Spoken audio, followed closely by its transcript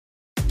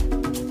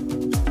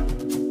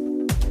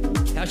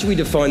How should we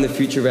define the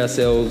future of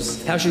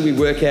ourselves? How should we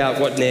work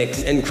out what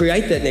next and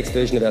create that next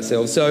version of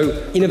ourselves?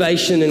 So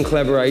innovation and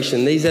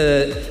collaboration, these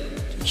are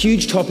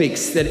huge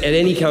topics that at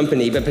any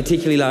company, but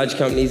particularly large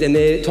companies, and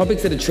they're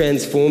topics that are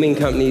transforming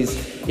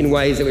companies in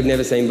ways that we've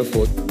never seen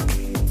before.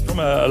 From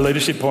a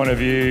leadership point of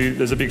view,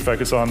 there's a big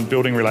focus on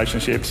building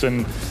relationships,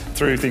 and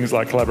through things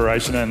like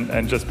collaboration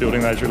and just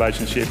building those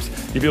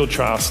relationships, you build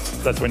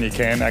trust. That's when you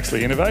can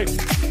actually innovate.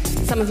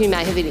 Some of you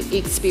may have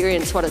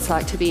experienced what it's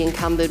like to be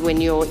encumbered when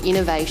you're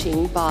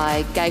innovating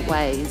by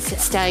gateways,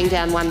 staying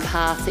down one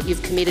path that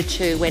you've committed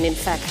to when in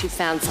fact you've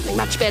found something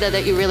much better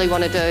that you really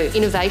want to do.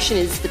 Innovation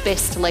is the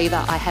best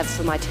lever I have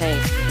for my team.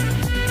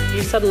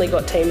 You've suddenly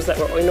got teams that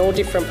were in all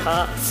different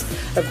parts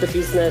of the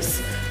business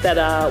that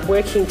are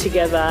working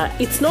together.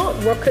 It's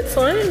not rocket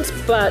science,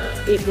 but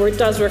it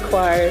does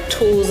require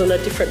tools and a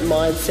different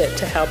mindset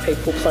to how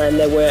people plan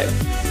their work.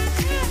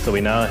 So we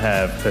now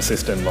have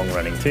persistent,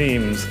 long-running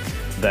teams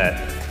that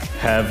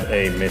have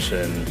a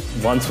mission.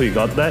 Once we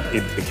got that,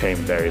 it became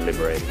very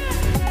liberating.